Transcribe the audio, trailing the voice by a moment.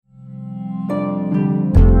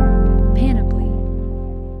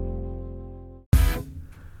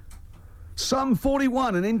Some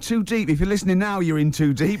 41 and in too deep. If you're listening now, you're in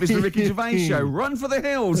too deep. It's the Ricky Gervais Show. Run for the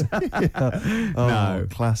hills. Oh, No.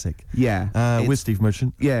 classic. Yeah. With Steve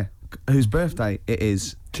Merchant. Yeah. Whose birthday it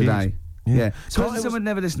is today. Yeah. Yeah. So Can't- someone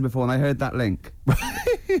never listened before and they heard that link.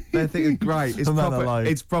 They're thinking, great, it's I'm not proper, alive.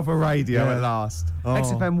 it's proper radio Yeah. at last. Oh.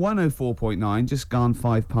 XFM 104.9, just gone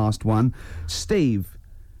 1:05. Steve,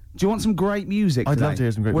 do you want some great music I'd today? love to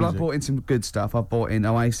hear some great Well, music. I've brought in some good stuff. I've brought in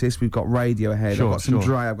Oasis, we've got Radiohead, Sure, I've got some sure.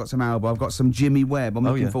 Dre, I've got some Alba, I've got some Jimmy Webb. I'm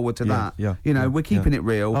looking forward to that. Yeah, You know, yeah, we're keeping yeah. it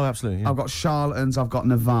real. Oh, absolutely. Yeah. I've got Charlatans, I've got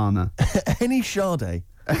Nirvana. Any Sade.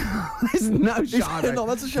 There's no Sade. not?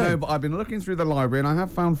 That's a shame. No, but I've been looking through the library and I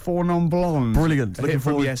have found 4 non-blondes. Brilliant. A hit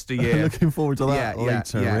from yesteryear. Looking forward to that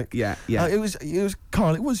later, yeah, Rick. yeah. It was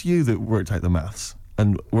Carl. It was you that worked out the maths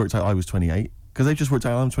and worked out I was 28 because they just worked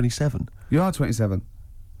out I'm 27. You are 27.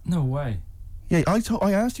 No way. Yeah,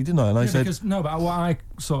 I asked you, didn't I? And I said, Because, no, but what I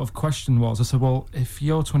sort of questioned was, I said, well, if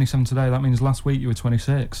you're 27 today, that means last week you were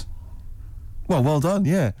 26. well done.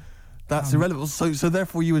 Yeah, that's irrelevant. So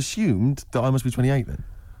therefore, you assumed that I must be 28 then.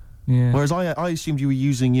 Yeah. Whereas I assumed you were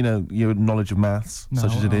using, your knowledge of maths, No,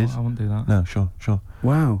 such as it is. I wouldn't do that. No, sure.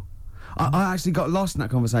 Wow. I actually got lost in that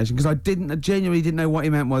conversation because I genuinely didn't know what he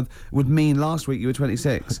meant would mean last week you were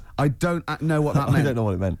 26. I don't know what that meant. I don't know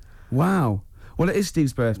what it meant. Wow. Well, it is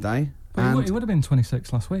Steve's birthday. But he would have been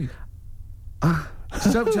 26 last week.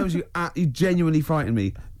 Sometimes you genuinely frighten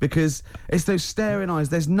me because it's those staring eyes.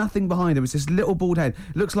 There's nothing behind him. It's this little bald head.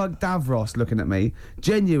 Looks like Davros looking at me.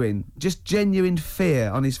 Genuine fear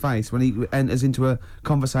on his face when he enters into a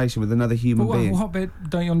conversation with another human But being. what bit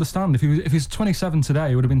don't you understand? If he's 27 today,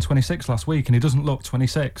 he would have been 26 last week, and he doesn't look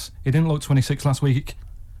 26. He didn't look 26 last week.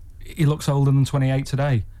 He looks older than 28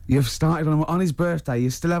 today. You've started on his birthday.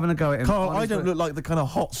 You're still having a go at him. Carl, I don't look like the kind of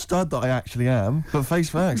hot stud that I actually am, but face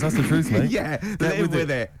facts, that's the truth, mate. Yeah, live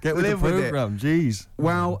with it. Get with Live the with it. programme, jeez.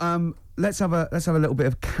 Well, let's have a little bit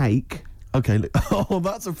of cake. Okay, oh,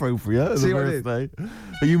 that's appropriate. As See a what I did? birthday.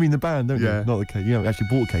 But you mean the band, don't Yeah. you? Not the cake. You haven't actually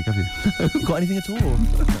bought a cake, have you? Got anything at all?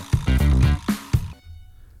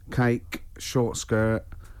 Cake, short skirt,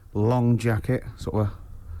 long jacket, sort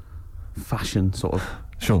of fashion sort of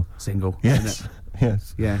Sure. single. Isn't Yes. it?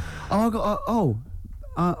 Yes. Yeah. Oh,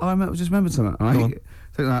 just remembered something. Go on. Right?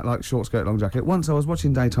 Something like short skirt, long jacket. Once I was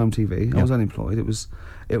watching daytime TV. I was unemployed. It was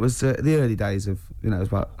the early days of it was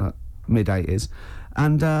about mid-80s,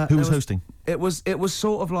 and Who was hosting? It was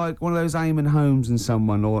sort of like one of those Eamon Holmes and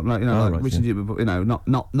someone, or like right, Richard Jewett, but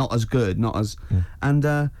not as good, not as. Yeah. And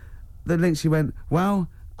the link, she went, well,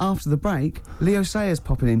 after the break, Leo Sayers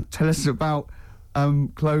popping in, tell us about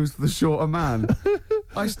clothes for the shorter man.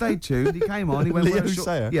 I stayed tuned. He came on. He went, Leo wear a short,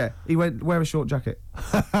 Sayer? yeah. He went, wear a short jacket.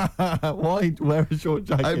 Why wear a short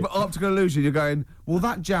jacket? But optical illusion. You're going, well,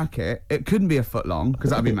 that jacket, it couldn't be a foot long because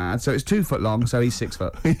that'd be mad. So it's 2 foot long. So he's 6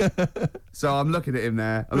 foot. So I'm looking at him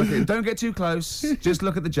there. I'm looking at him. Don't get too close. Just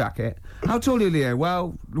look at the jacket. How tall are you, Leo?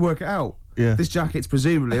 Well, work it out. Yeah. This jacket's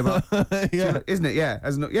presumably about, Yeah. isn't it? Yeah.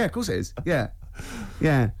 Yeah, of course it is. Yeah.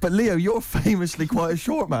 Yeah. But Leo, you're famously quite a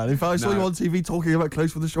short man. In fact, I saw No. you on TV talking about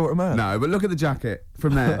clothes for the shorter man. No, but look at the jacket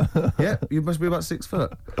from there. Yeah, you must be about 6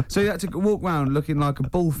 foot. So you had to walk round looking like a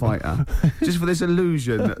bullfighter just for this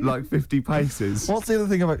illusion at like 50 paces. What's the other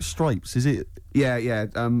thing about stripes? Is it Yeah.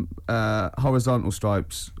 Horizontal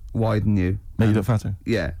stripes widen you. make you look fatter?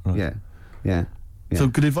 Yeah, Right. yeah. So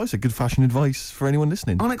good advice, good fashion advice for anyone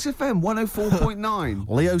listening. On XFM 104.9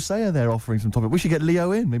 Leo Sayer there offering some topic. We should get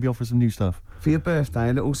Leo in, maybe offer some new stuff. for your birthday.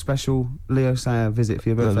 A little special Leo Sayer visit for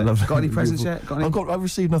your birthday. Lovely. Got any presents yet? Got any? I've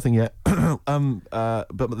received nothing yet. But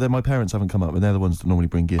then my parents haven't come up, and they're the ones that normally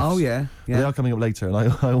bring gifts. Oh yeah, They are coming up later, and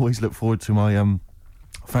I always look forward to my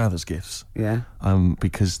father's gifts. yeah.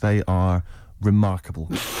 Because they are remarkable.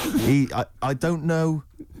 I don't know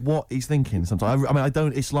what he's thinking sometimes. I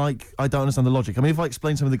don't understand the logic. I mean, if I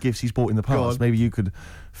explain some of the gifts he's bought in the Go past, on. maybe you could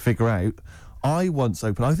figure out. I once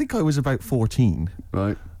opened, I think I was about 14,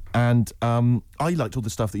 Right. and I liked all the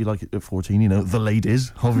stuff that you like at 14, the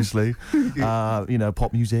ladies, obviously,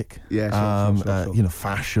 pop music, Yeah, sure.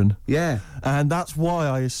 fashion. Yeah. And that's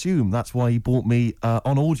why he bought me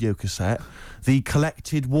on audio cassette the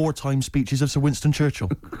collected wartime speeches of Sir Winston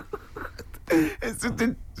Churchill. It's a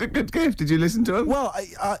good gift. Did you listen to him? Well,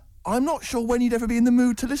 I'm not sure when you'd ever be in the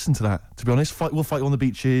mood to listen to that, to be honest. We'll fight on the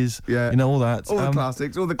beaches, Yeah. all that. All the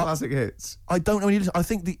classics, all the classic hits. I don't know when you listen. I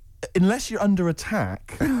think unless you're under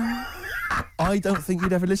attack, I don't think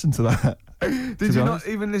you'd ever listen to that. Did you not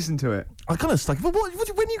even listen to it? I kind of stuck. But when are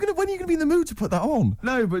you gonna be in the mood to put that on?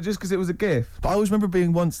 No, but just because it was a gift. But I always remember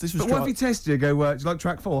being once. This was. But what if he tested you? Go, do you like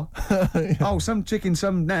track 4? Oh, some chicken,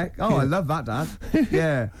 some neck. Oh, I love that, Dad.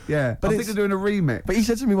 Yeah. But I think they're doing a remix. But he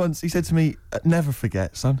said to me once. He said to me, "Never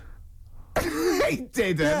forget, son." he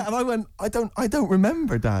didn't. Yeah, and I went, I don't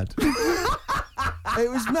remember, Dad. It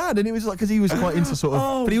was mad, and it was like, because he was quite into sort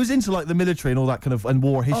of, but he was into like the military and all that kind of, and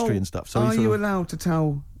war history and stuff. So are you allowed to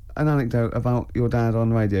tell an anecdote about your dad on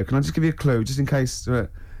the radio? Can I just give you a clue, just in case?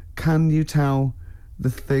 Can you tell the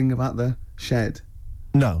thing about the shed?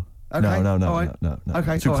 No. Okay. No.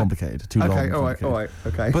 Okay, Too complicated. Too long. Okay, all right.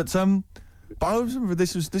 Okay. But I remember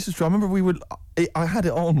this was true. I remember I had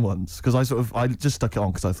it on once because I just stuck it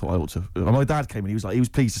on because I thought I ought to. And my dad came in. He was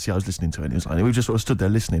pleased to see I was listening to it. And he was like, we just sort of stood there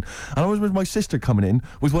listening. And I was with my sister coming in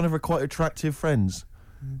with one of her quite attractive friends.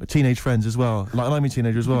 Teenage friends as well, like, and I'm a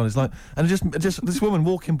teenager as well. And it's like, and just this woman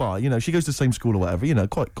walking by, you know, she goes to the same school or whatever, you know,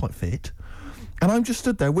 quite fit. And I'm just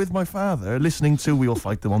stood there with my father, listening to "We All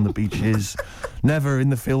Fight Them on the Beaches," "Never in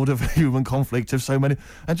the Field of Human Conflict" of so many,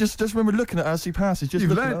 and just remember looking at her as she passes. Just you've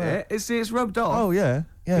looking learned at her. it's rubbed off. Oh yeah.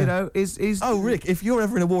 You know, is Oh, Rick, if you're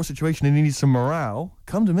ever in a war situation and you need some morale,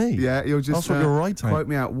 come to me. Yeah, you'll just I'll sort your right quote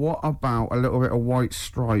me out. What about a little bit of White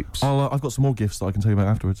Stripes? I've got some more gifts that I can tell you about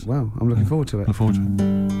afterwards. Well, I'm looking forward to it. Look forward to it.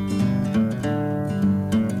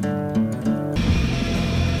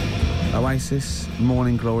 Oasis,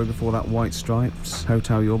 Morning Glory, before that White Stripes,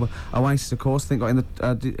 Hotel Yorba. Oasis, of course, I think got in the...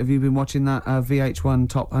 have you been watching that VH1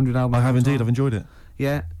 Top 100 album? I have indeed, I've enjoyed it.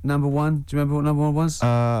 Yeah, number one. Do you remember what number one was?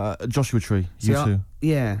 Joshua Tree, See, U2.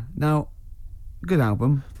 Yeah, now, good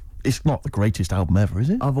album. It's not the greatest album ever, is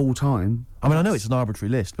it? Of all time. I mean, I know it's an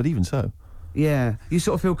arbitrary list, but even so. Yeah, you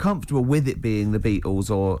sort of feel comfortable with it being the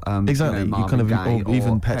Beatles or exactly. you know, you kind of Gaye or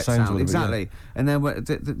even or Pet Sounds. Or exactly. Yeah. And then maybe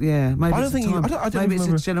I don't it's think a time, I don't maybe it's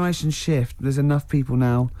remember. a generation shift. There's enough people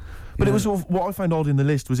now. But it was sort of, what I found odd in the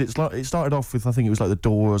list was it started off with, I think it was like the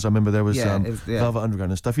Doors. I remember there was Velvet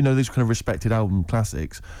Underground and stuff. You know, these kind of respected album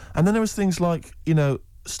classics. And then there was things like, you know,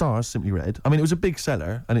 Stars, Simply Red. I mean, it was a big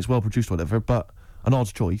seller and it's well produced, whatever. But an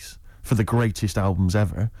odd choice for the greatest albums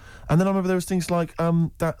ever. And then I remember there was things like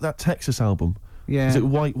that Texas album. Yeah. Is it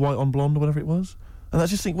White on Blonde or whatever it was? And I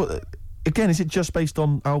just think, again, is it just based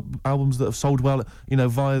on albums that have sold well, you know,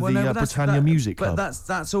 via the Britannia Music Club? But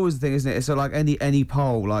that's always the thing, isn't it? It's like any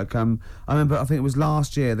poll. Like I remember, I think it was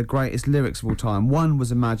last year, the greatest lyrics of all time. One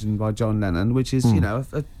was Imagined by John Lennon, which is you know,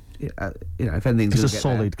 if anything's it's a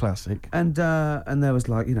solid classic. And there was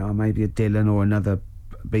like, you know, maybe a Dylan or another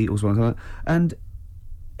Beatles one, like and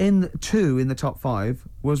in the top 5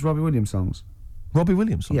 was Robbie Williams songs. Robbie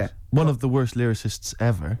Williams songs? Yeah. One of the worst lyricists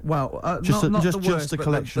ever. Well, just not the worst, just a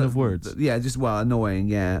collection of words. Yeah, just, annoying,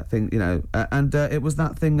 yeah. I think, you know, and it was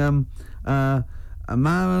that thing, a man,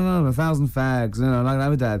 1,000 fags, you know, like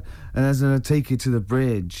my dad, and there's gonna take you to the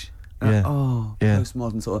bridge.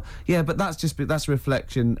 Postmodern sort of. Yeah, but that's a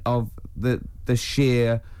reflection of the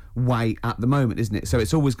sheer weight at the moment, isn't it? So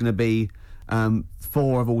it's always going to be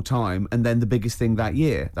 4 of all time, and then the biggest thing that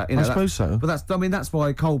year. I suppose so. But that's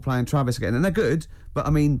why Coldplay and Travis again, and they're good. But I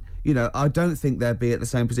mean, you know, I don't think they'll be at the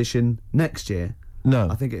same position next year. No,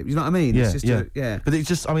 I think you know what I mean. Yeah, it's just But it's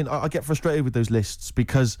just, I mean, I get frustrated with those lists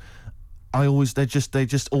because they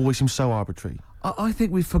just always seem so arbitrary. I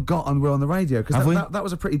think we've forgotten we're on the radio because that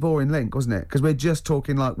was a pretty boring link, wasn't it? Because we're just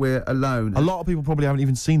talking like we're alone. A lot of people probably haven't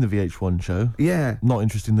even seen the VH1 show. Yeah. Not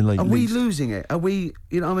interested in the late. Are we losing it? Are we?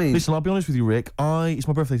 You know what I mean? Listen, I'll be honest with you, Rick. It's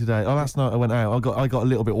my birthday today. Last night I went out. I got a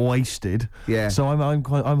little bit wasted. Yeah. So I'm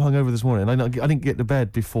hungover this morning. I didn't get to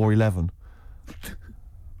bed before 11.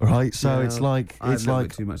 Right, so it's like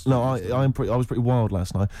too much. No, I was pretty wild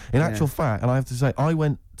last night. In actual fact, and I have to say, I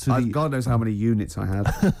went to God knows how many units I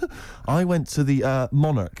had. I went to the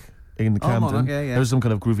Monarch in Camden. Monarch, yeah. There was some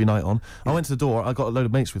kind of groovy night on. I went to the door. I got a load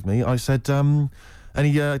of mates with me. I said,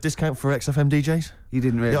 any discount for XFM DJs? You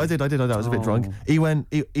didn't really? Yeah, I did. I was a bit drunk. He went,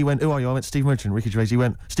 who are you? I went, Steve Merchant, Ricky Gervais. He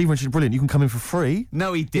went, Steve Merchant, brilliant. You can come in for free.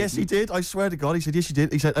 No, he didn't. Yes, he did. I swear to God. He said, yes, you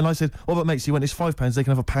did. He said, and I said, what about mates? He went, it's £5. They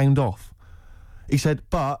can have £1 off. He said,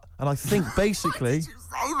 and I think basically,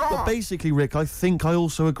 but basically, Rick, I think I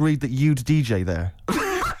also agreed that you'd DJ there.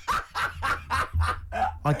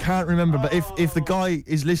 I can't remember, but if the guy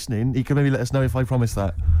is listening, he can maybe let us know if I promised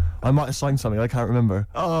that. I might have signed something, I can't remember.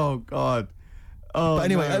 Oh, God. Oh, but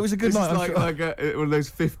anyway, it was a good night. This is like one of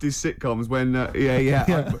those 50s sitcoms when,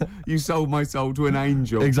 you sold my soul to an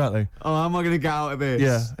angel. Exactly. Oh, how am I going to get out of this?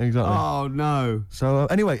 Yeah, exactly. Oh, no. So,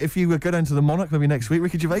 anyway, if you go down to the Monarch maybe next week,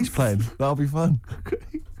 Ricky Gervais playing. That'll be fun.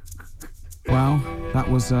 Well, that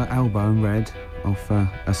was Elbow and Red off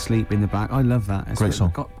Asleep in the Back. I love that. Great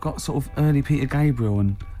song. Got sort of early Peter Gabriel,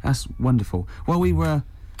 and that's wonderful. Well, we were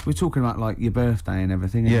talking about, like, your birthday and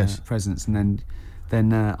everything. Yes. And presents, and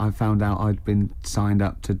then I found out I'd been signed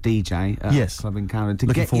up to DJ at a club in Camden.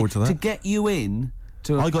 Looking forward to that. To get you in.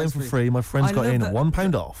 I got in for free. My friends got in at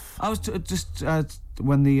 £1 off. I was just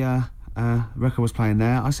when the record was playing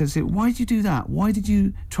there. I said, why did you do that? Why did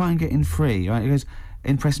you try and get in free? Right? He goes,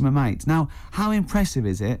 impressing my mates. Now, how impressive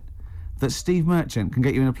is it that Steve Merchant can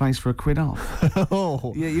get you in a place for £1 off?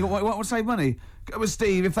 Oh. Yeah, you what would save money? Go with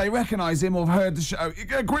Steve. If they recognise him or have heard the show, you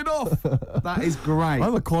get £1 off. That is great.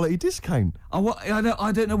 I'm a quality discount.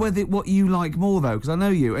 I don't know what you like more though, because I know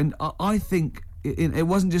you, and I think it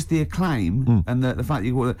wasn't just the acclaim and the fact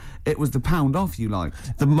it was the £1 off you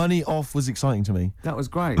liked. The money off was exciting to me. That was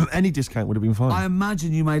great. Any discount would have been fine. I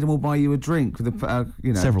imagine you made them all buy you a drink with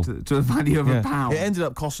the Several. to the value of £1. It ended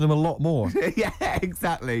up costing them a lot more. Yeah,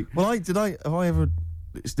 exactly. Well, have I ever?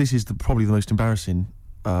 This is probably the most embarrassing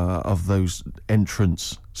of those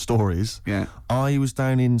entrance stories. Yeah. I was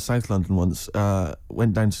down in South London once,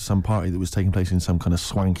 went down to some party that was taking place in some kind of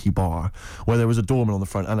swanky bar where there was a doorman on the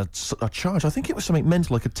front and a charge. I think it was something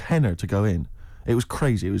mental, like £10 to go in. It was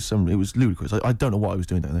crazy. It was ludicrous. I don't know what I was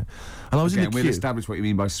doing down there. And I was in the queue. We'll establish what you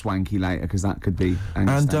mean by swanky later, because that could be.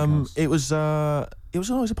 It was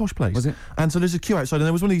a posh place. Was it? And so there's a queue outside, and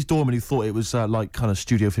there was one of these doormen who thought it was like kind of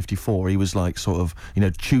Studio 54. He was like sort of,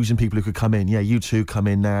 choosing people who could come in. Yeah, you two come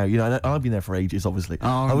in now. And I've been there for ages, obviously.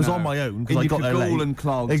 Oh, I was on my own because I got there late. And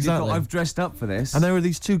clogs. Exactly. I've dressed up for this. And there were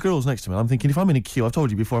these two girls next to me. I'm thinking, if I'm in a queue, I've told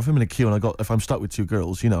you before, if I'm in a queue and if I'm stuck with two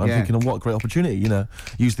girls, I'm thinking, what a great opportunity,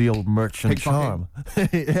 use the old merchant charm.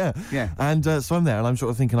 Yeah. And so I'm there, and I'm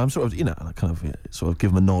sort of thinking, I kind of sort of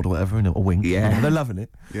give them a nod or whatever, a wink. Yeah. And they're loving it.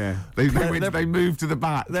 Yeah. They move to the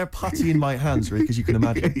back. They're putty in my hands, Rick, as you can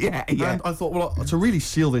imagine. Yeah. And I thought, well, to really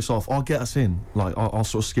seal this off, I'll get us in. Like, I'll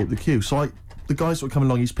sort of skip the queue. So the guy sort of coming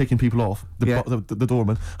along, he's picking people off, the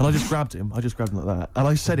doorman, and I just grabbed him. like that. And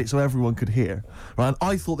I said it so everyone could hear. Right? And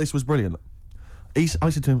I thought this was brilliant. I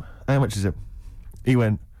said to him, how much is it? He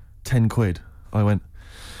went, £10. I went,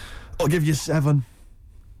 I'll give you 7.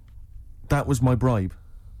 That was my bribe.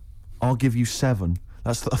 I'll give you 7.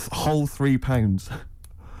 That's the whole £3.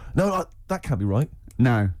 No, that can't be right.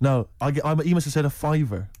 No. He must have said a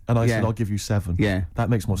 £5, and I said I'll give you 7. Yeah, that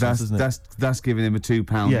makes more sense, doesn't it? That's giving him a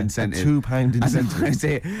 £2 incentive. A £2 incentive. That's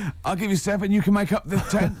it. I'll give you 7. You can make up the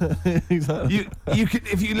 10. Exactly. You can,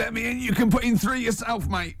 if you let me in, you can put in 3 yourself,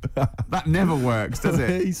 mate. That never works, does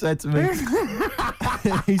it? He said to me.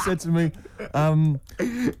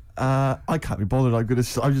 I can't be bothered. I'm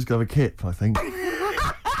just gonna have a kip, I think.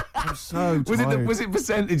 I'm so tired. Was it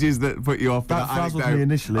percentages that put you off? That frazzled me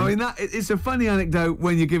initially. I mean, it's a funny anecdote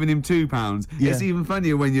when you're giving him £2. Yeah. It's even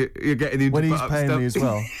funnier when you're getting him when to he's put up paying stuff. me as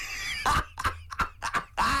well.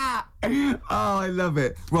 Oh, I love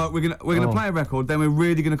it. Right, we're gonna play a record. Then we're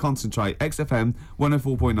really gonna concentrate. XFM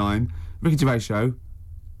 104.9, Ricky Gervais Show.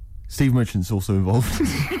 Steve Merchant's also involved.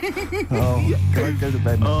 Can I go to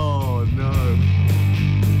bed now? Oh no.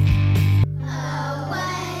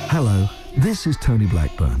 Hello, this is Tony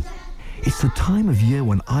Blackburn. It's the time of year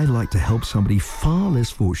when I like to help somebody far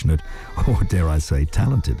less fortunate, or dare I say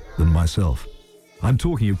talented, than myself. I'm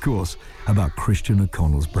talking, of course, about Christian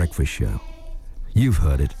O'Connell's Breakfast Show. You've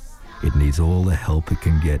heard it. It needs all the help it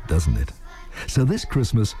can get, doesn't it? So this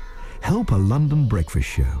Christmas, help a London breakfast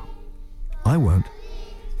show. I won't,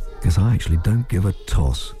 because I actually don't give a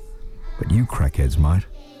toss. But you crackheads might.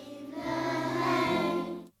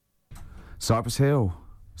 Cypress Hill,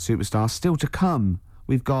 Superstar, still to come.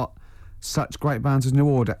 We've got such great bands as New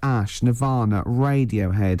Order, Ash, Nirvana,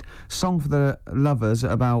 Radiohead. Song for the Lovers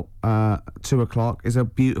at about 2 o'clock is a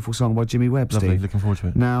beautiful song by Jimmy Webb. Lovely, Steve. looking forward to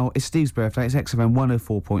it. Now, it's Steve's birthday. It's XFM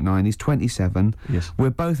 104.9. He's 27. Yes.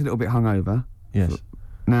 We're both a little bit hungover. Yes.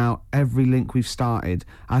 Now, every link we've started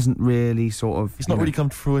hasn't really sort of... It's not really come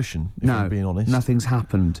to fruition, if No, I'm being honest. nothing's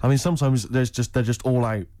happened. I mean, sometimes they're just all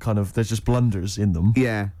out, there's just blunders in them.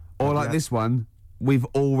 Yeah. Or like this one, we've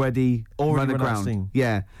already run run out of aground. steam.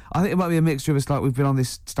 Yeah. I think it might be a mixture of us, like we've been on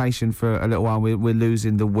this station for a little while, we're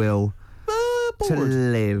losing the will to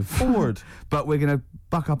live. Bored. But we're going to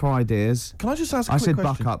buck up our ideas. Can I just ask a I quick said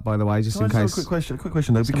question? buck up, by the way, just Can in I case. just ask a quick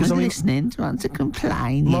question though, because listening to want to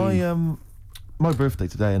complain. My birthday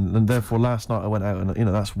today, and therefore last night I went out, and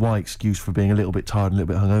that's my excuse for being a little bit tired and a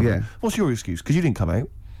little bit hungover. Yeah. What's your excuse? Because you didn't come out.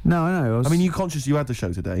 No, I know. I mean, you conscious you had the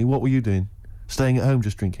show today. What were you doing? Staying at home,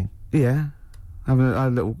 just drinking. Yeah. Having a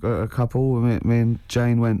little a couple. Me and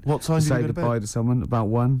Jane went What time to did you say go to bed? goodbye to someone about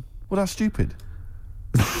 1. Well, that's stupid.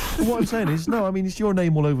 What I'm saying is, no, I mean, it's your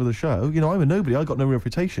name all over the show. I'm a nobody. I got no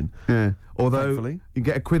reputation. Yeah. Although Thankfully. you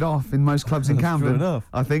get £1 off in most clubs in That's Camden. true enough.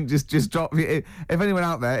 I think just drop. If anyone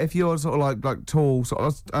out there, if you're sort of like tall, sort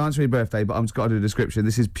of, I answer your birthday, but I'm just got to do a description.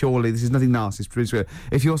 This is nothing nasty. It's pretty sweet.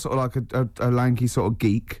 If you're sort of like a lanky sort of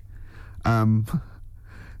geek, and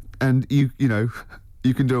you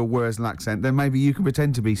can do a Worsley accent, then maybe you can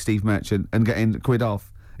pretend to be Steve Merchant and get in £1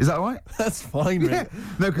 off. Is that all right? That's fine, Yeah. Rick.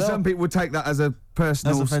 No, because some people would take that as a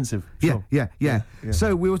personal... That's offensive. Yeah, Sure. yeah.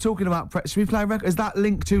 So we were talking about... Should we play a record? Is that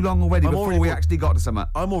link too long already I'm before already we bored. actually got to something?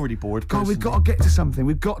 I'm already bored. Carl, we've personally. got to get to something.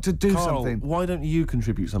 We've got to do Carl, something. why don't you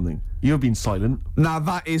contribute something? You've been silent. Now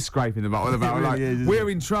that is scraping the bottom about It like really is, isn't we're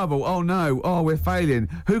in trouble. Oh no! Oh, we're failing.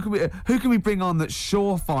 Who can we bring on that's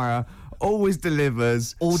surefire, always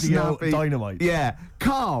delivers, Audio snappy? dynamite. Yeah,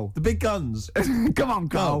 Carl. The big guns. Come on,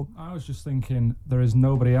 Carl. I was just thinking there is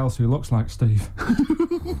nobody else who looks like Steve.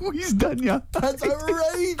 He's done ya. That's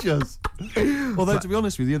outrageous. Although, to be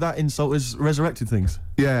honest with you, that insult has resurrected things.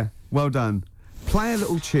 Yeah, well done. Play a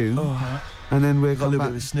little tune, and then we're Got a come little back.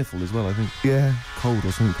 bit of a sniffle as well, I think. Yeah. Cold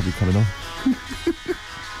or something probably coming on.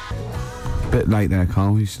 Bit late there,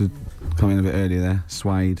 Carl. You should come in a bit earlier there.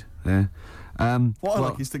 Swayed there. What I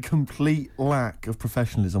like is the complete lack of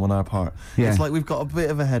professionalism on our part. Yeah. It's like we've got a bit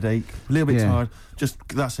of a headache, a little bit Yeah. tired. Just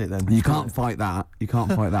that's it then. You can't fight that. You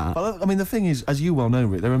can't fight that. But I mean, the thing is, as you well know,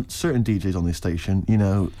 Rick, there are certain DJs on this station. You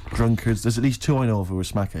know, drunkards. There's at least 2 I know of who are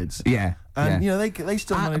smackheads. Yeah. And yeah. you know they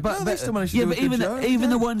still manage. They still manage to yeah, do but a good job. even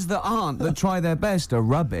the ones that aren't, that try their best, are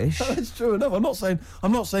rubbish. It's true enough.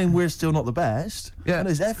 I'm not saying we're still not the best. Yeah. And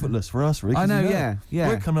it's effortless for us, Rick. I as you know, yeah.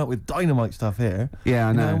 We're coming up with dynamite stuff here. Yeah,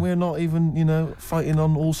 I You know. and we're not even, fighting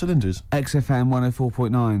on all cylinders. XFM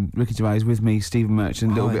 104.9. Ricky Gervais with me, Stephen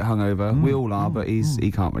Merchant, a little Hi. bit hungover. We all are, but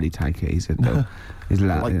he can't really take it. He said, he's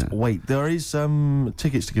loud. Like, wait, there is some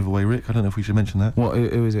tickets to give away, Rick. I don't know if we should mention that. What?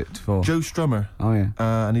 Who is it for? Joe Strummer Oh yeah.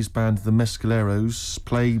 and his band, the Mescaleros,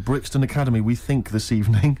 play Brixton Academy, we think, this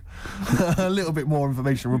evening. A little bit more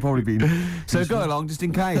information will probably be... So go along, just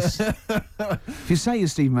in case. If you say you're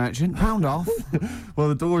Steve Merchant, pound off. Well,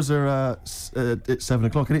 the doors are at 7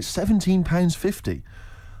 o'clock, and it's £17.50.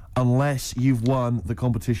 Unless you've won the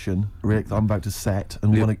competition, Rick, that I'm about to set,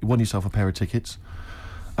 and won yourself a pair of tickets.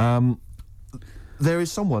 There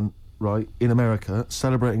is someone, right, in America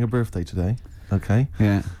celebrating a birthday today, okay?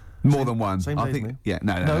 Yeah. More than one. Same I day as think. me. Yeah.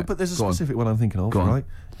 No. No, but there's a Go on. specific one I'm thinking of, Go on. right?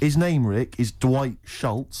 His name, Rick, is Dwight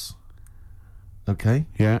Schultz. Okay?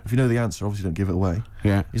 Yeah. If you know the answer, obviously don't give it away.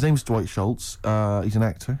 Yeah. His name's Dwight Schultz. He's an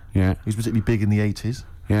actor. Yeah. He was particularly big in the 80s.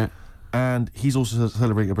 Yeah. And he's also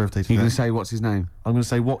celebrating a birthday today. You're gonna say what's his name? I'm going to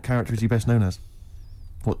say, what character is he best known as?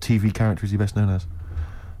 What TV character is he best known as?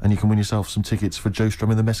 And you can win yourself some tickets for Joe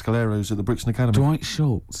Strum and the Mescaleros at the Brixton Academy. Dwight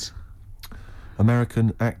Schultz.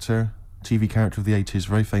 American actor, TV character of the 80s,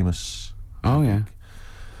 very famous. Oh yeah.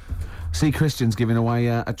 See, Christian's giving away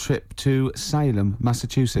a trip to Salem,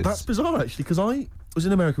 Massachusetts. That's bizarre, actually, because I was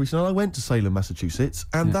in America recently and I went to Salem, Massachusetts,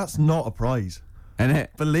 and that's not a prize. Isn't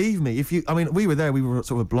it? Believe me, we were there, we were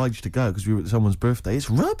sort of obliged to go because we were at someone's birthday. It's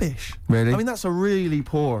rubbish. Really? I mean, that's a really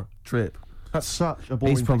poor trip. That's such a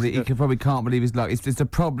boring He probably can't believe his luck. It's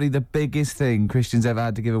probably the biggest thing Christian's ever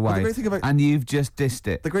had to give away. the great thing about- and you've just dissed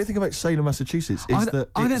it. The great thing about Salem, Massachusetts is that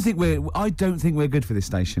I don't think we're good for this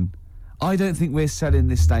station. I don't think we're selling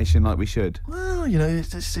this station like we should. well,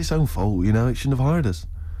 it's its own fault, it shouldn't have hired us.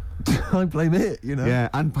 I blame it, Yeah,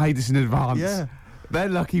 and paid us in advance. Yeah. They're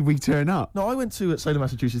lucky we turn up. No, I went to Salem,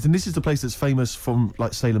 Massachusetts, and this is the place that's famous from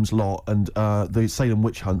like Salem's Lot and the Salem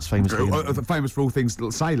witch hunts, famously. Famous for all things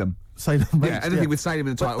Salem. Salem, Yeah, anything with Salem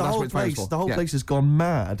in the title, But that's what it's famous for. the whole Yeah. place has gone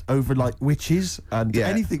mad over like witches and Yeah.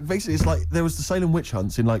 anything. Basically, it's like there was the Salem witch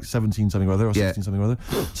hunts in like 17 something or other or Yeah. 16 something or other.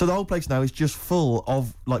 So the whole place now is just full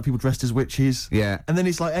of like people dressed as witches. Yeah. And then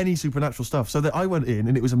it's like any supernatural stuff. So that I went in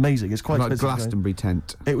and it was amazing. It's quite Like expensive going. Glastonbury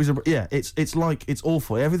tent. It was it's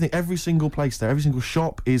awful. Every single place there, every single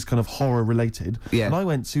shop is kind of horror related. Yeah. And I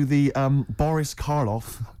went to the Boris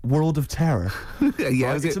Karloff World of Terror. Yeah,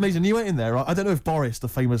 Right, was it's it- amazing. You went in there, right? I don't know if Boris, the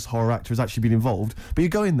famous horror actor, has actually been involved, but you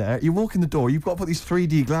go in there, you walk in the door, you've got to put these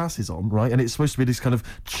 3D glasses on, right? And it's supposed to be this kind of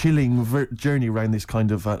chilling journey around this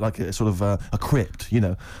kind of like a sort of a crypt,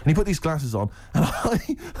 And you put these glasses on, and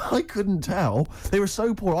I couldn't tell. They were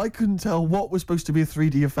so poor, I couldn't tell what was supposed to be a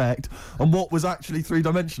 3D effect and what was actually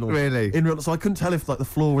three-dimensional. Really? So I couldn't tell if like the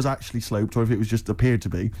floor was actually sloped or if it was just appeared to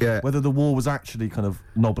be. Yeah. Whether the wall was actually kind of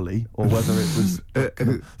knobbly or whether it was kind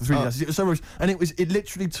of 3D glasses. It was so much, and it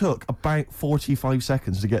literally took about 45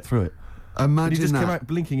 seconds to get through it. And Imagine he just that. came out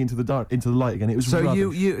blinking into the light again. It was So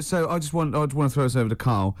rubbish. so I just want to throw us over to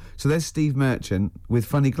Carl. So there's Steve Merchant with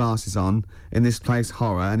funny glasses on in this place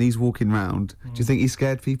horror, and he's walking round. Do you think he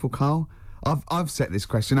scared people, Carl? I've set this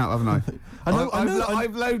question out, haven't I?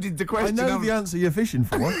 I've loaded the I question. know the answer you're fishing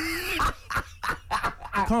for.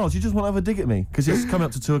 Carl, do you just want to have a dig at me? Because it's coming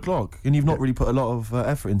up to 2 o'clock, and you've not really put a lot of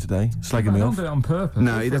effort in today, slagging I me don't off. do it on purpose.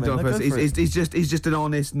 No, he doesn't do it on Go for purpose. it. He's just an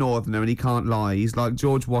honest northerner, and he can't lie. He's like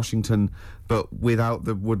George Washington, but without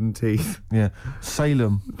the wooden teeth. Yeah,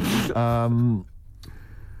 Salem.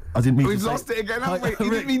 I didn't mean We've to say... lost it again, haven't we?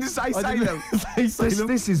 You didn't mean to say I didn't Salem. say Salem.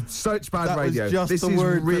 This is such bad That was radio. just This the is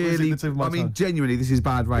word that was in really. the tip of my I mean, tongue. genuinely, this is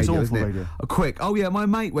bad radio, awful isn't it? radio. Quick. Oh yeah, my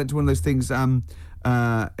mate went to one of those things in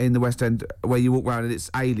the West End where you walk around and it's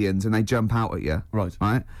aliens and they jump out at you. Right.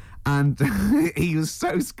 Right. And he was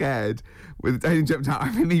so scared with the alien jumped out.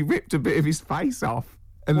 I mean, he ripped a bit of his face off.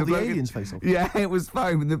 And What, the bloke- alien's face off? Yeah, it was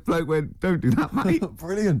foam, and the bloke went, "Don't do that, mate."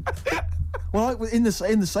 Brilliant. Well, in the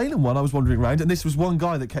Salem one, I was wandering around, and this was one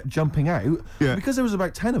guy that kept jumping out. Yeah. Because there was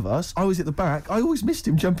about 10 of us, I was at the back. I always missed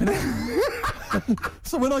him jumping out.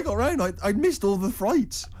 So when I got round, I missed all the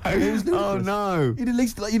frights. It was Oh ludicrous. no! You'd at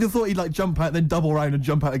least you'd have thought he'd like jump out, then double round and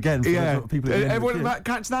jump out again. For Yeah. the people. At the end of the Everyone queue. back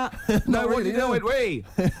catch that? Not No, what really, did you no. do it?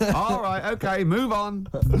 We. All right, okay, move on.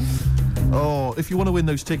 Oh, if you want to win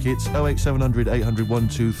those tickets, 08700 800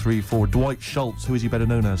 1234. Dwight Schultz, who is he better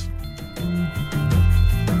known as?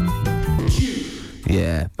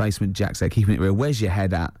 Yeah, Basement Jack said, keeping it real. Where's your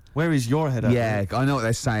head at? Where is your head at? Yeah, I know what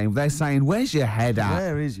they're saying. They're saying, where's your head at?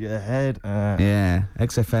 Where is your head at? Yeah,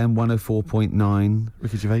 XFM 104.9.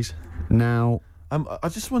 Ricky Gervais. Now,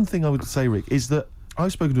 Just one thing I would say, Rick, is that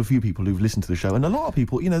I've spoken to a few people who've listened to the show, and a lot of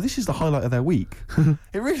people, this is the highlight of their week.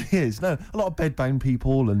 It really is. No, a lot of bedbound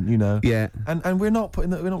people, and yeah. and we're not putting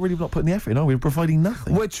we're not really putting the effort in, are we? We're providing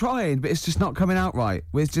nothing. We're trying, but it's just not coming out right.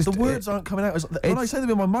 It's just The words aren't coming out. When I say them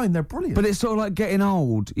in my mind, they're brilliant. But it's sort of like getting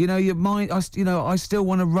old. Your mind. I still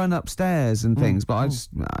want to run upstairs and things, but I just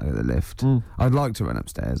the lift. I'd like to run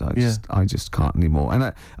upstairs. I just can't anymore.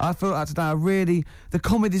 And I feel that today. The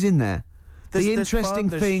comedy's in there. There's Interesting fun,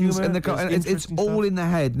 there's things humour, and there's it's interesting all stuff. in the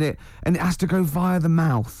head, and it has to go via the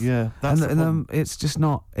mouth. Yeah, that's the problem. It's just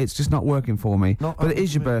not working for me. But it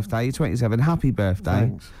is your birthday. You're 27. Happy birthday.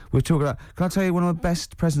 Thanks. We're talking about. Can I tell you one of the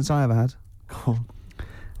best presents I ever had? Go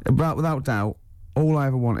on. Without doubt, all I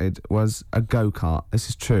ever wanted was a go-kart. This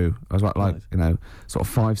is true. I was like sort of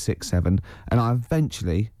 5, 6, 7, and I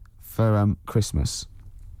eventually for Christmas,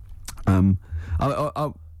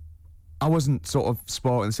 I wasn't sort of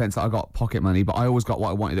spoiled in the sense that I got pocket money, but I always got what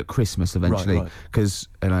I wanted at Christmas eventually, because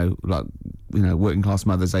working class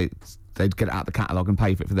mothers they'd get it out the catalogue and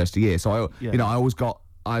pay for it for the rest of the year. So I always got.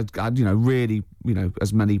 I had really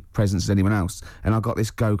as many presents as anyone else, and I got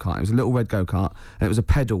this go-kart. It was a little red go-kart, and it was a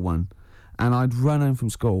pedal one, and I'd run home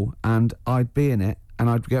from school and I'd be in it. And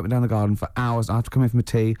I'd get up and down the garden for hours. I had to come in for my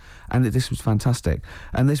tea, and this was fantastic.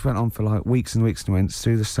 And this went on for like weeks and weeks and weeks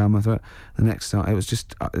through the summer. The next summer, it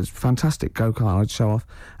was fantastic go-kart. I'd show off,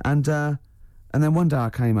 and then one day I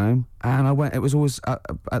came home and I went. It was always at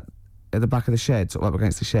the back of the shed, sort of up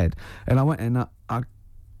against the shed. And I went in, I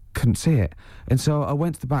couldn't see it, and so I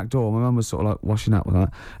went to the back door. My mum was sort of like washing up with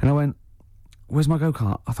that, and I went, "Where's my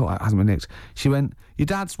go-kart?" I thought it hasn't been nicked. She went, "Your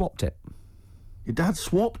dad swapped it." Your dad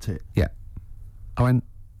swapped it? Yeah. I went,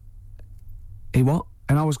 he what?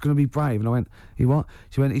 And I was going to be brave, and I went, he what?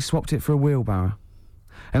 She went, he swapped it for a wheelbarrow.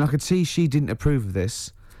 And I could see she didn't approve of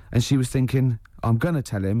this, and she was thinking, I'm going to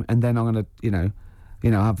tell him, and then I'm going to,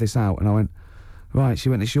 have this out. And I went, right. She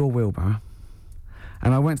went, it's your wheelbarrow.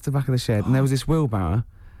 And I went to the back of the shed, and there was this wheelbarrow.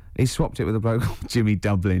 He swapped it with a bloke called Jimmy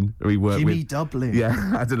Dublin, who he worked with. Jimmy Dublin? Yeah,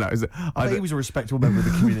 I don't know. I think he was a respectable member of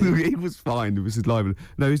the community. He was fine. It was his libel.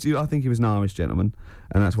 No, I think he was an Irish gentleman,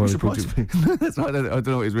 and that's why we called him. That's why I don't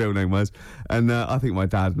know what his real name was. And I think my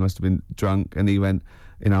dad must have been drunk, and he went,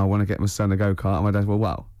 I want to get my son a go-kart. And my dad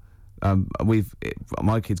went,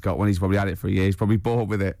 my kid's got one. He's probably had it for a year. He's probably bored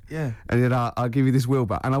with it. Yeah. And he said, I'll give you this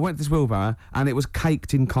wheelbarrow. And I went to this wheelbarrow, and it was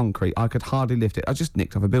caked in concrete. I could hardly lift it. I just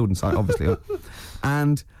nicked off a building site, obviously.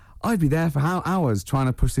 And I'd be there for hours trying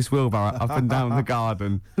to push this wheelbarrow up and down the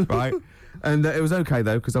garden, right? And it was okay,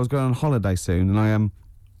 though, because I was going on holiday soon, and I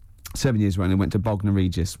 7 years running went to Bognor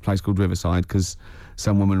Regis, a place called Riverside, because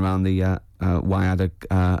some woman around the way had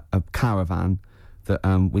a caravan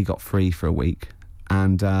that we got free for a week,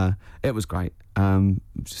 and it was great,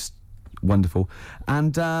 just wonderful.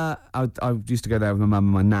 And I used to go there with my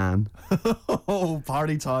mum and my nan. Oh,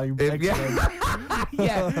 party time.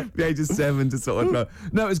 Yeah, the age of 7 to sort of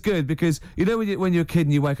no, it was good because when you're a kid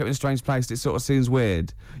and you wake up in a strange place, it sort of seems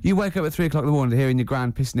weird. You wake up at 3 o'clock in the morning hearing your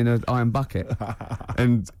gran pissing in an iron bucket,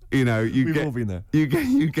 and We've all been there. You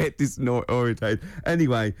get disorientated.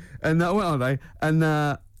 Anyway, and I went on holiday, and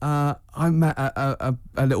I met a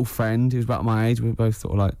little friend who was about my age. We were both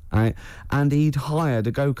sort of like, right, and he'd hired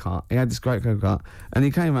a go-kart. He had this great go-kart, and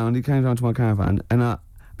he came down to my caravan, and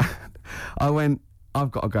I went,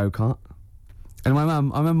 I've got a go-kart. And I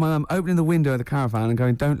remember my mum opening the window of the caravan and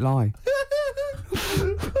going, don't lie.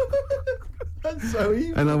 That's so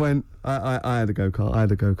evil. And I went, I had a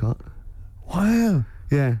go-kart. Wow.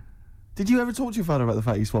 Yeah. Did you ever talk to your father about the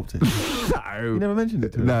fact you swapped it? No. You never mentioned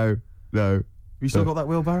it to him? No. You still got that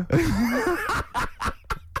wheelbarrow?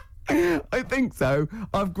 I think so.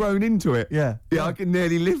 I've grown into it. Yeah. Yeah, I can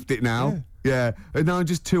nearly lift it now. Yeah. And now I'm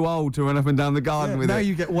just too old to run up and down the garden with now it.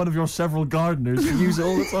 you get one of your several gardeners to use it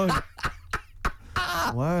all the time.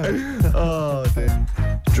 Wow. Oh, dear.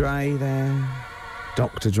 Dre there.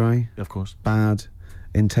 Dr. Dre. Of course. Bad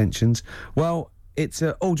intentions. Well, it's...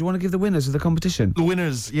 do you want to give the winners of the competition? The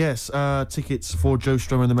winners, yes. Tickets for Joe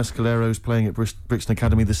Strummer and the Mescaleros playing at Brixton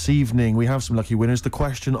Academy this evening. We have some lucky winners. The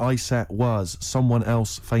question I set was, someone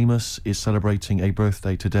else famous is celebrating a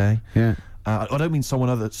birthday today. Yeah. I don't mean someone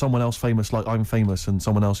else famous like I'm famous and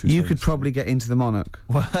someone else who's You famous. could probably get into the Monarch.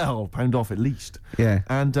 Well, pound off at least. Yeah.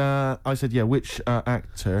 And I said, yeah, which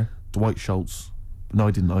actor, Dwight Schultz... No,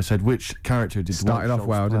 I didn't. I said, which character did Started Dwight off Schultz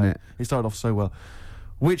well, play? didn't it? It started off so well.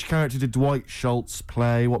 Which character did Dwight Schultz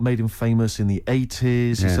play? What made him famous in the 80s?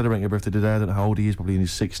 He's Yeah. celebrating a birthday today. I don't know how old he is, probably in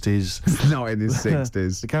his 60s. Not in his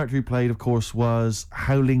 60s. The character he played, of course, was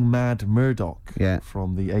Howling Mad Murdoch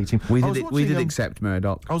from the 18... We did accept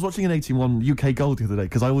Murdoch. I was watching an 18-1 UK Gold the other day,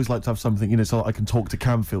 because I always like to have something, you know, so I can talk to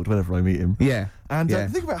Camfield whenever I meet him. Yeah. And the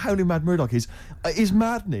thing about Howling Mad Murdoch is his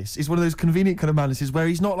madness is one of those convenient kind of madnesses where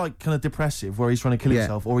he's not like kind of depressive, where he's trying to kill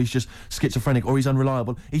himself, or he's just schizophrenic, or he's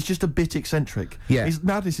unreliable. He's just a bit eccentric. Yeah. His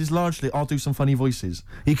madness is largely, I'll do some funny voices.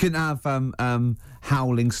 You couldn't have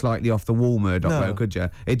howling slightly off the wall Murdoch, though, could you?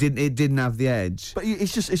 It didn't have the edge. But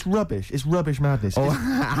it's rubbish. It's rubbish madness. Or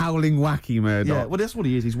howling wacky Murdoch. Yeah, well, that's what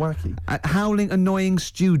he is. He's wacky. Howling annoying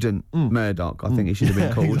student Murdoch, I think he should have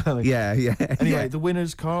been called. Exactly. Yeah. Anyway, the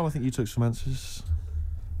winners, Carl, I think you took some answers.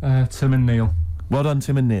 Tim and Neil. Well done,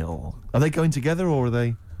 Tim and Neil. Are they going together or are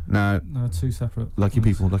they... No, two separate. Lucky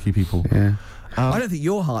people, lucky people. Yeah. I don't think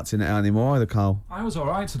your heart's in it anymore either, Carl. I was all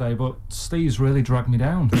right today, but Steve's really dragged me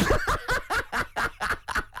down.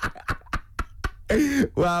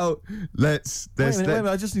 Well, let's... Wait a minute,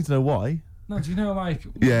 I just need to know why. No, do you know, like,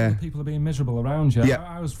 Yeah. when people are being miserable around you? Yep.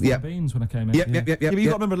 I was full of beans when I came in. Yep. Yeah, but you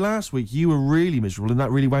got to remember last week you were really miserable and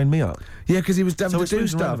that really wound me up. Yeah, because he was having So to it's do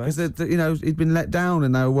swings and stuff roundabouts. because he'd been let down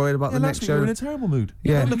and they were worried about the last next week you were show. in a terrible mood.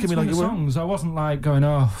 Yeah. Don't look at me like you were. songs. I wasn't like going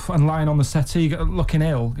off and lying on the settee looking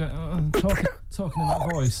ill, talking in that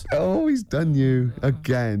voice. Oh, he's done you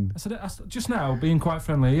again. I said just now, being quite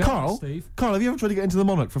friendly. Yeah, Carl, Steve. Carl, have you ever tried to get into the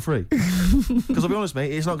Monarch for free? Because I'll be honest,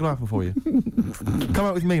 mate, it's not going to happen for you. Come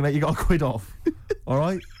out with me, mate. You got a quid off. All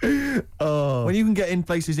right. Oh. When you can get in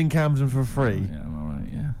places in Camden for free. Yeah, I'm all right.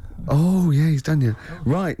 Yeah. Oh, yeah, he's done you.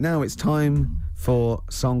 Right, now it's time for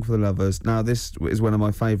Song for the Lovers. Now, this is one of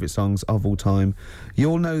my favourite songs of all time.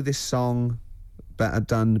 You'll know this song better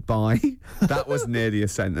done by... That was nearly a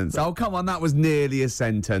sentence. Oh, come on, that was nearly a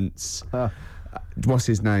sentence. What's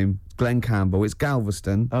his name? Glenn Campbell. It's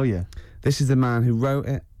Galveston. Oh, yeah. This is the man who wrote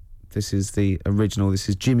it. This is the original. This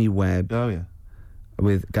is Jimmy Webb. Oh, yeah.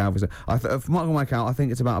 With Galveston. From what I can work out, I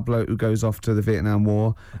think it's about a bloke who goes off to the Vietnam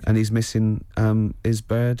War and he's missing his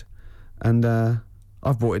bird. And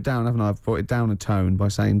I've brought it down, haven't I? I've brought it down a tone by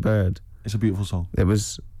saying bird. It's a beautiful song. It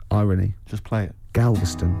was irony. Just play it.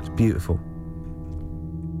 Galveston. It's beautiful.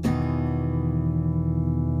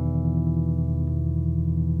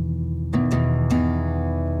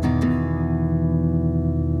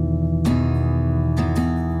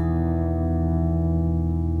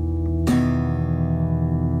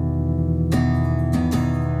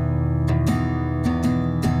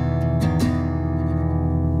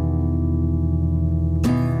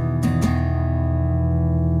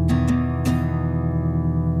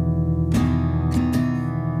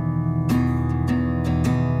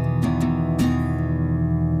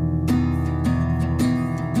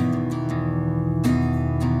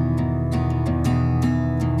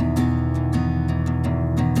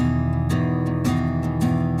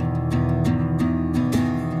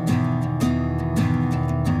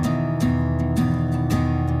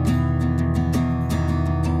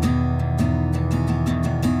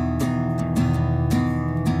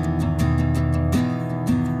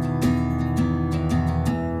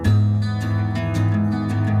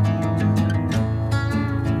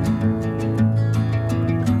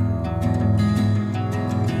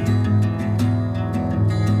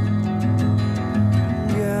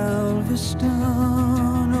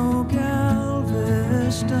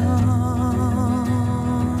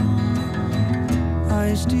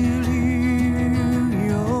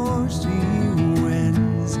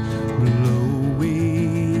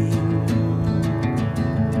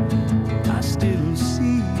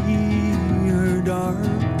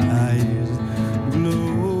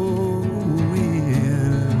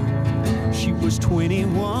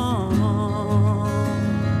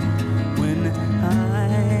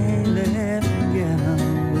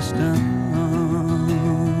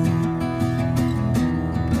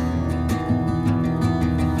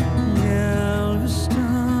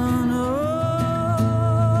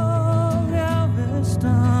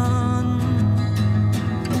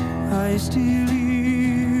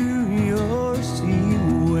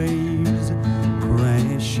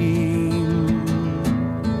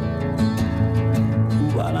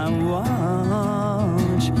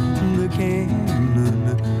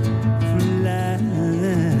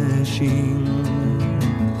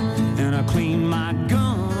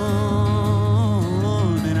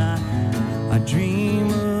 dream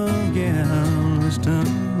of Galveston.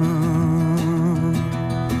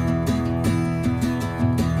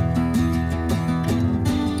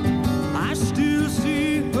 I still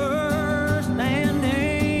see her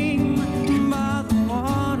standing by the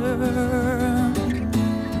water,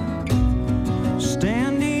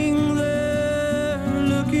 standing there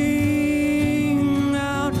looking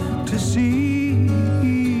out to sea.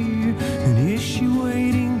 And is she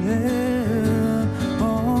waiting there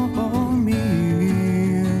for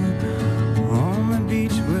me on the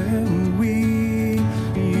beach where we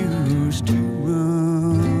used to run?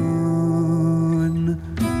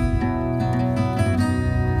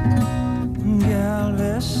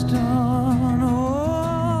 Galveston,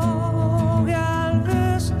 oh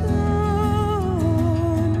Galveston,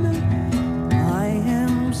 I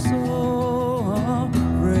am so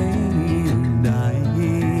afraid of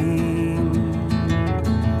dying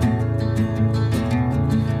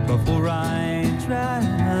before I try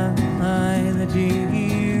the deep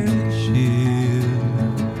ship,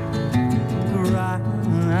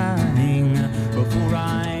 crying before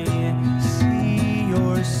I see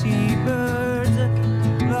your seabirds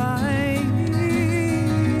flying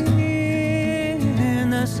in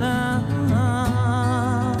the sun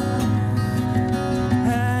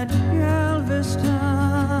at Galveston,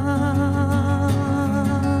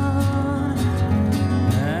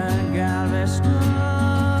 at Galveston,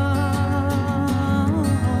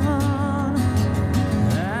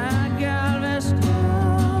 at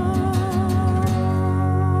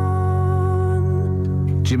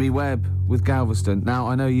Galveston. Jimmy Webb with Galveston. Now,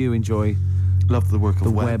 I know you enjoy Love the work of the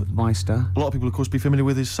Webb. Webmeister. A lot of people, of course, be familiar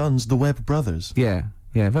with his sons, the Webb brothers. Yeah,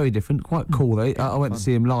 very different. Quite cool though. I went to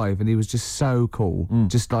see him live, and he was just so cool.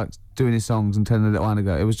 Just like doing his songs and telling a little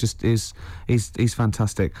anecdote. It was just he's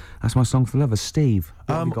fantastic. That's my song for the lovers. Steve,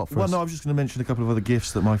 what have you got for well, us? no, I was just going to mention a couple of other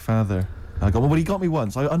gifts that my father got. Well, he got me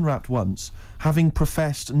once. I unwrapped once, having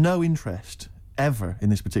professed no interest ever in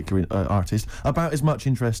this particular artist, about as much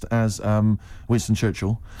interest as Winston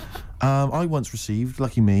Churchill. I once received,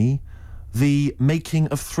 lucky me, the making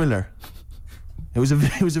of Thriller. It was a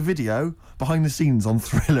video behind the scenes on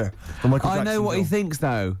Thriller. From Michael I know Jackson what he film. thinks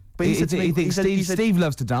though. But he said to me- he thinks he said- Steve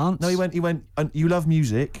loves to dance. No, he went. You love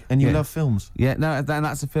music and you Yeah. love films. Yeah, no,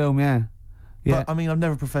 that's a film. Yeah. But I mean, I've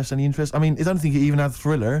never professed any interest. I mean, I don't think it even had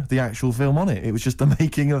Thriller, the actual film, on it. It was just the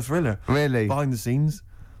making of Thriller. Really? Behind the scenes,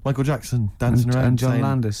 Michael Jackson dancing around. and John saying-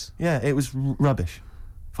 Landis. Yeah, it was rubbish.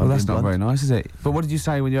 If Well, I'm that's being not blunt. very nice, is it? But what did you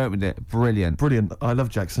say when you opened it? Brilliant. Brilliant. I love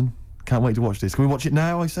Jackson. Can't wait to watch this. Can we watch it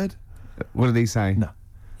now, I said? What did he say? No.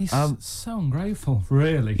 He's so ungrateful,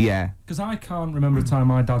 really. Yeah. Because I can't remember a time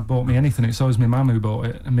my dad bought me anything. It's always my mum who bought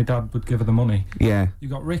it, and my dad would give her the money. Yeah. You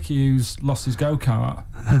got Ricky who's lost his go-kart.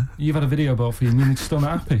 You've had a video bought for you, and you're still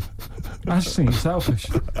not happy. I just think it's selfish.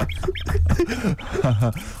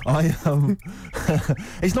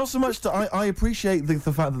 It's not so much that I appreciate the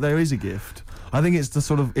fact that there is a gift. I think it's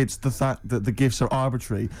the fact that the gifts are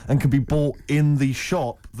arbitrary and can be bought in the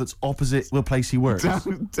shop that's opposite the place he works.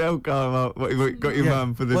 Tell Carl what you got your Yeah.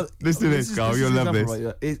 mum for this. Well, Listen to this, Carl. You'll is love example, this.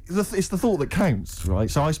 right, yeah. It's the thought that counts, right?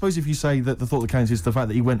 So I suppose if you say that the thought that counts is the fact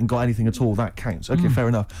that he went and got anything at all, that counts. Okay, fair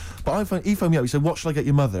enough. But he phoned me up. He said, "What shall I get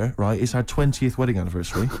your mother?" Right? It's our 20th wedding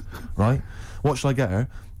anniversary, right? What shall I get her?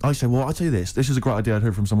 I said, well, I'll tell you this. This is a great idea I'd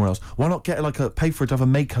heard from somewhere else. Why not get her pay for her to have a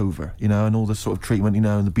makeover, you know, and all the sort of treatment, you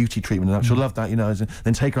know, and the beauty treatment and that. She'll love that, you know, and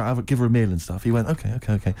then take her out, give her a meal and stuff. He went,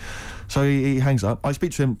 okay. So he hangs up. I speak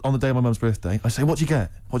to him on the day of my mum's birthday. I say, what'd you get?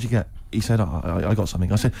 He said, I got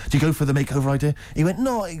something. I said, do you go for the makeover idea? He went,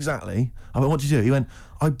 not exactly. I went, what'd you do? He went,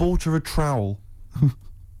 I bought her a trowel.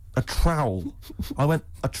 A trowel. I went,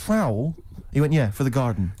 a trowel? He went, yeah, for the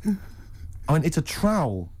garden. I went, it's a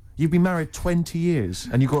trowel. You've been married 20 years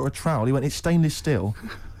and you got her a trowel. He went, it's stainless steel.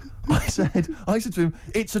 I said to him,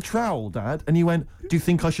 it's a trowel, Dad. And he went, do you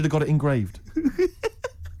think I should have got it engraved?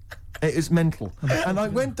 It is mental. And I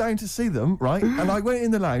went down to see them, right? And I went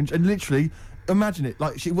in the lounge and literally, imagine it,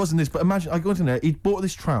 like, it wasn't this, but imagine, I got in there, he'd bought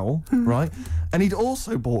this trowel, right? And he'd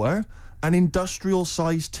also bought her an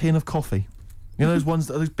industrial-sized tin of coffee. You know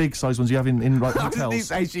those big size ones you have in like How did he hotels.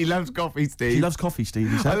 say she loves coffee, Steve? She loves coffee, Steve.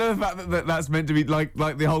 He I said. love the fact that that's meant to be like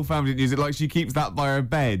the whole family didn't use it. Like she keeps that by her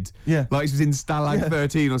bed. Yeah. Like she's in Stalag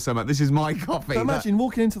 13 or something. This is my coffee. But imagine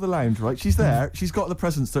walking into the lounge, right? She's there. She's got the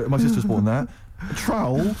presents that my sister's bought and that. A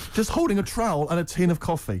trowel, just holding a trowel and a tin of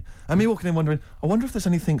coffee. And me walking in wondering, I wonder if there's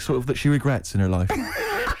anything sort of that she regrets in her life.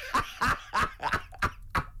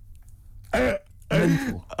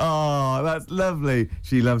 Mental. Oh, that's lovely.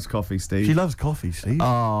 She loves coffee, Steve. She loves coffee, Steve.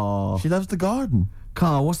 Oh. She loves the garden.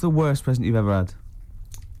 Carl, what's the worst present you've ever had?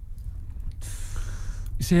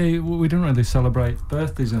 You see, we don't really celebrate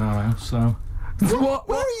birthdays in our house, so What?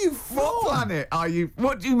 Where are you from? What planet are you?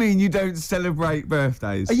 What do you mean you don't celebrate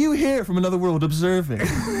birthdays? Are you here from another world observing?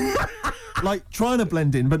 Like, trying to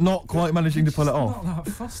blend in, but not quite managing to pull it off? Not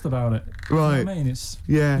that fussed about it. Right. You know what I mean? It's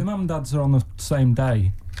Yeah. My mum and dad's are on the same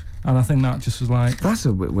day, and I think that just was like, That's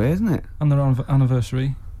a bit weird, isn't it? and their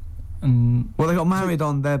anniversary, and Well, they got married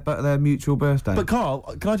on their mutual birthday. But Carl,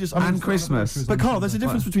 can I just... I mean, and Christmas. anniversaries But Carl, there's a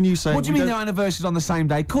difference between you saying... What do you we mean don't- their anniversary's on the same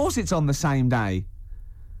day? Of course it's on the same day.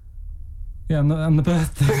 yeah, and the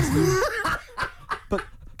birthdays. But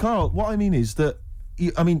Carl, what I mean is that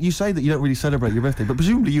you say that you don't really celebrate your birthday, but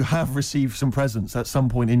presumably you have received some presents at some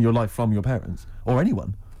point in your life from your parents or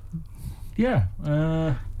anyone. Yeah.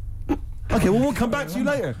 Okay, well we'll come back to you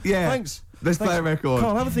later. Yeah. Thanks. Let's play a record.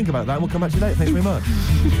 Carl, have a think about that, and we'll come back to you later. Thanks very much.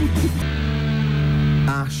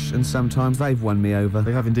 Ash and Sometimes they've won me over.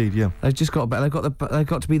 They have indeed, yeah. They've just got. They've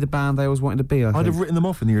got to be the band they always wanted to be. I I'd think. have written them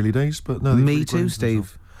off in the early days, but no. they've Me really grown too, into themselves.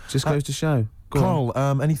 Steve. Just goes to show. Go on.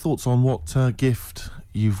 Carl, any thoughts on what gift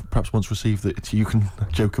you've perhaps once received that you can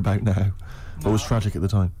joke about now, but was tragic at the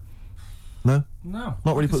time? No? No.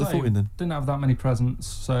 Not really like I put the say, thought in then? Didn't have that many presents,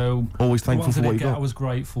 so Always the thankful ones for I what did you get, got. I was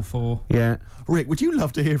grateful for. Yeah. Rick, would you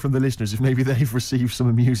love to hear from the listeners if maybe they've received some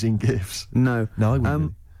amusing gifts? No. No, I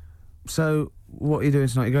wouldn't. So what are you doing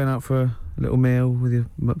tonight? You going out for a little meal with your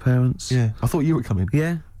parents? Yeah, I thought you were coming.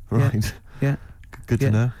 Yeah. Right. Yeah. Good Yeah.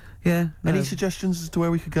 to know. Yeah. Any no. suggestions as to where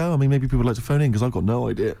we could go? I mean, maybe people would like to phone in because I've got no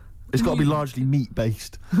idea. It's got to be largely meat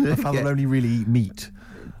based. A fella will only really eat meat.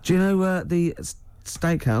 Do you know the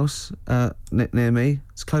steakhouse near me?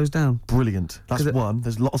 It's closed down. Brilliant. That's 'Cause it- one.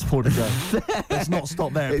 There's lots more to go. Let's not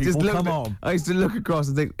stop there. People, come on. I used to look across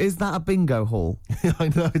and think, is that a bingo hall I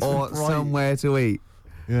know. It's or bright. somewhere to eat?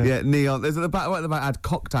 Yeah, neon. There's at the back. Right at the back had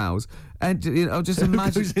cocktails, and you know, just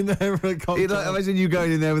imagine. Who's in there for a cocktail? You know, imagine you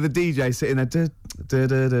going in there with a DJ sitting there.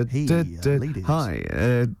 Ladies.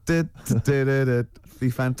 Hi. Be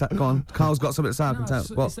fantastic. Go on. Carl's got something to say. I can tell.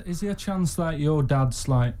 What? Is there a chance that your dad's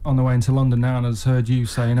like on the way into London now and has heard you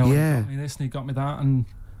saying, "Oh, Yeah. he got me this and he got me that," and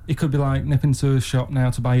he could be like nipping to a shop now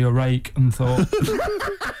to buy you a rake and thought,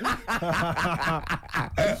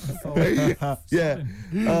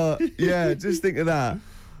 Yeah, just think of that.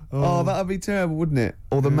 Oh, that'd be terrible, wouldn't it?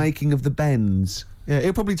 Or the making of the bends. Yeah,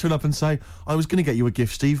 he'll probably turn up and say, I was going to get you a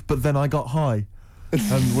gift, Steve, but then I got high.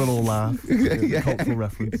 And we'll all laugh. Yeah. Cultural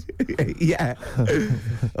reference. Yeah.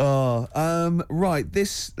 Right,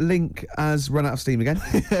 this link has run out of steam again.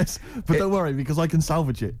 Yes, but don't worry, because I can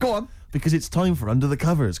salvage it. Go on. Because it's time for Under the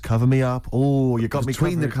Covers. Cover me up. Oh, you got me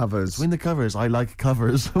Between the covered. covers. Between the covers. I like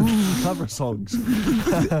covers. Cover songs.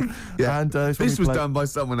 Yeah. And it's when This we was play- done by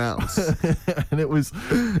someone else. and it was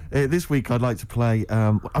this week I'd like to play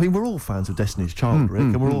I mean we're all fans of Destiny's Child, Rick,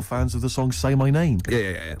 and we're all fans of the song Say My Name.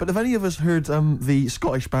 Yeah. But have any of us heard the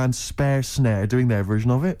Scottish band Spare Snare doing their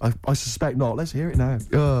version of it? I suspect not. Let's hear it now.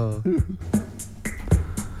 Oh.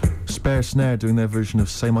 Spare Snare doing their version of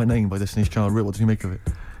Say My Name by Destiny's Child. Rick, what did you make of it?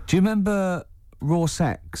 Do you remember Raw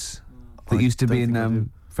Sex that I used to don't be think I do.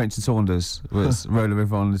 in French and Saunders? Was Roller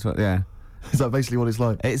River on this one? Yeah. Is that basically what it's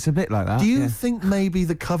like? It's a bit like that. Do you yeah. think maybe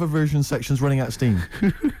the cover version section's running out of steam?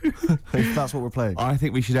 If that's what we're playing. I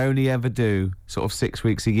think we should only ever do sort of 6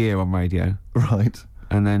 weeks a year on radio, Right.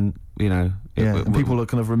 and then you know, Yeah, and people will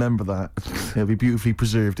kind of remember that. It'll be beautifully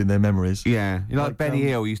preserved in their memories. Yeah, you know, like Benny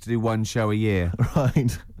Hill used to do one show a year.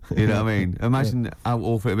 Right. You know what I mean? Imagine how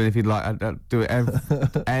awful it'd been if he'd like do it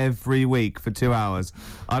every week for 2 hours.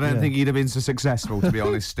 I don't think he'd have been so successful, to be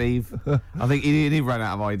honest, Steve. I think he'd run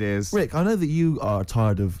out of ideas. Rick, I know that you are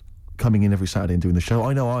tired of coming in every Saturday and doing the show.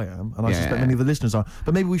 I know I am, and I suspect many of the listeners are.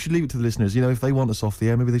 But maybe we should leave it to the listeners. You know, if they want us off the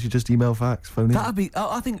air, maybe they should just email, fax, phone in. That'd be.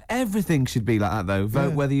 I think everything should be like that, though.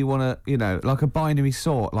 Vote whether you want to, you know, like a binary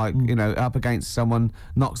sort, like you know, up against someone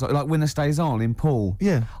knocks like winner stays on in pool.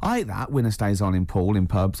 Yeah. I hate that winner stays on in pool in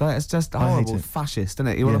pubs. It's just I hate horrible, it. fascist, isn't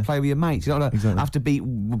it? You want Yeah. to play with your mates. You don't want to Exactly. have to beat a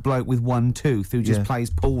bloke with one tooth who just Yeah. plays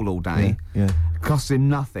pool all day. Yeah. Costs him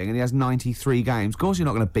nothing, and he has 93 games. Of course, you're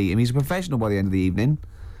not going to beat him. He's a professional by the end of the evening.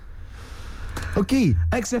 Okay.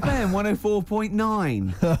 XFM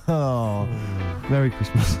 104.9. Oh, Merry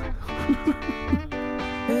Christmas.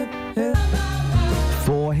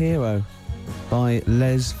 For Hero by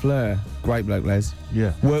Les Fleur. Great bloke, Les.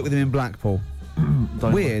 Yeah. Worked with him in Blackpool.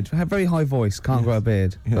 Weird. Had very high voice. Can't grow a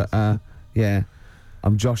beard. Yes. But yeah,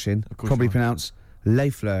 I'm joshing. course Probably you are. pronounced Les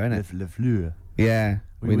Fleur, innit? Le Fleur. Yeah.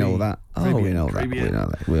 We know all that. Oh, we know that. We know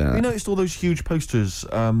that. We know You that. noticed all those huge posters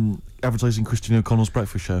advertising Christine O'Connell's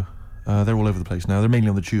breakfast show? They're all over the place now. They're mainly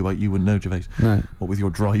on the tube. You wouldn't know, Gervais. No. What with your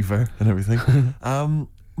driver and everything.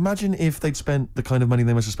 Imagine if they'd spent the kind of money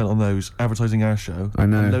they must have spent on those advertising our show. I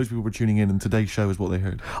know. And those people were tuning in, and today's show is what they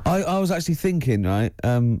heard. I was actually thinking, right,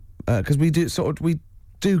 because we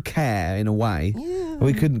do care in a way.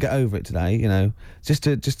 We couldn't get over it today, you know. Just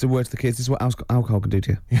a word to the kids. This is what alcohol can do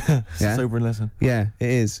to you. Yeah, it's a sobering lesson. Yeah, it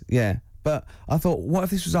is. Yeah. But I thought, what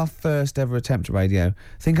if this was our first ever attempt at radio?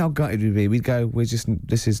 Think how gutted we'd be. We'd go, we're not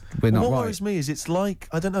What right. worries me is it's like,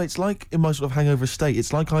 I don't know, it's like in my sort of hangover state,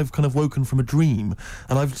 it's like I've kind of woken from a dream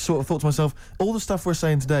and I've sort of thought to myself, all the stuff we're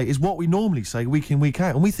saying today is what we normally say week in, week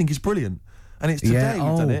out, and we think is brilliant. And it's today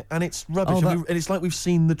we've done it, and it's rubbish, and it's like we've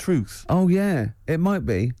seen the truth. Oh, yeah, it might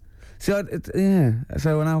be. See,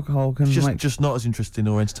 so an alcohol can It's just not as interesting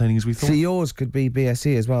or entertaining as we thought. See, yours could be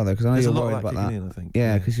BSE as well, though, because I know There's you're a lot worried of that about that. kicking in, I think.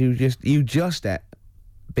 Yeah, because you just ate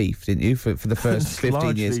beef, didn't you, for the first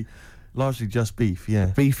 15 years? Largely just beef, yeah.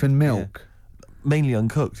 Beef and milk. Mainly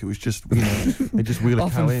uncooked. It was just, you know, they just wheel a cow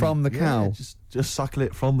Often in. from the cow. Yeah, just suckle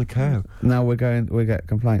it from the cow. Now we get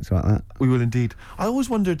complaints about that. We will indeed. I always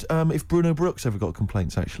wondered if Bruno Brooks ever got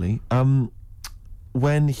complaints, actually.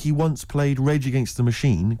 When he once played Rage Against the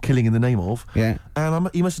Machine, Killing in the Name of, Yeah. and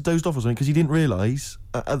he must have dozed off or something because he didn't realise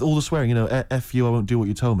all the swearing, you know, F you, I won't do what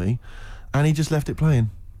you told me, and he just left it playing.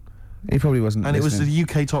 He probably wasn't And listening. it was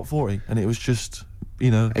the UK top 40, and it was just,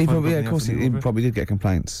 you know... He probably, 5 of course, o'clock in he the probably did get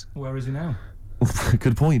complaints. Where is he now?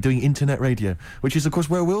 Good point, doing internet radio, which is, of course,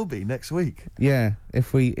 where we'll be next week. Yeah,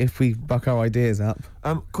 if we buck our ideas up.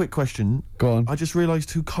 Quick question. Go on. I just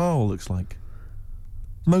realised who Carl looks like.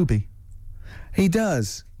 Moby. He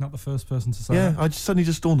does. Not the first person to say Yeah, that. suddenly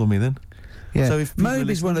just dawned on me then. Yeah. So if people are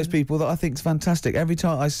Moby's one of those listening- people that I think is fantastic. Every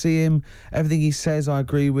time I see him, everything he says I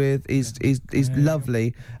agree with. He's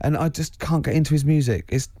lovely, and I just can't get into his music.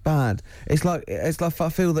 It's bad. It's like I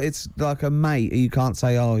feel that it's like a mate. You can't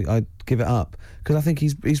say, oh, I give it up, because I think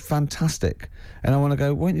he's fantastic, and I want to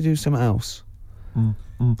go. Why don't you do something else?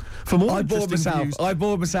 For more I bored interesting myself. views, I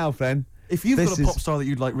bored myself then. if you've got This a pop is- star that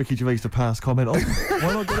you'd like Ricky Gervais to pass comment on,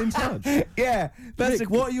 why not get in touch? Yeah, that's Rick,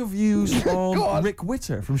 what are your views Go on on. Rick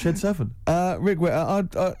Witter from Shed 7? Rick Witter.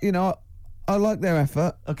 I like their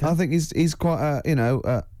effort. Okay. I think he's quite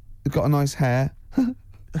got a nice hair.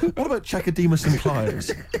 What about Chakademus and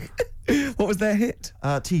Pliers? What was their hit?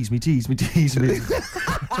 Tease me, tease me, tease me.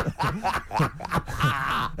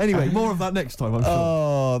 Anyway, more of that next time, I'm sure.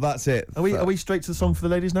 Oh, that's it. Are we straight to the song for the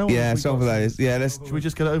ladies now? or Yeah, have we song got- for ladies. Yeah, let's Should we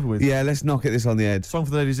just get it over with? knock this on the head. Song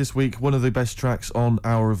for the ladies this week, one of the best tracks on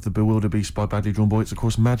Hour of the Bewilderbeast by Badly Drawn Boy. It's, of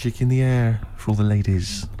course, Magic in the Air for all the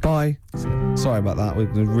ladies. Bye. Sorry about that. We're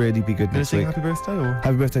gonna really be good Gonna next sing week. happy birthday, or?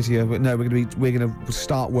 Happy birthday to you. But no, we're gonna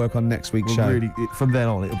start work on next week's We'll show. really, from then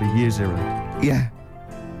on, it'll be year zero. Yeah.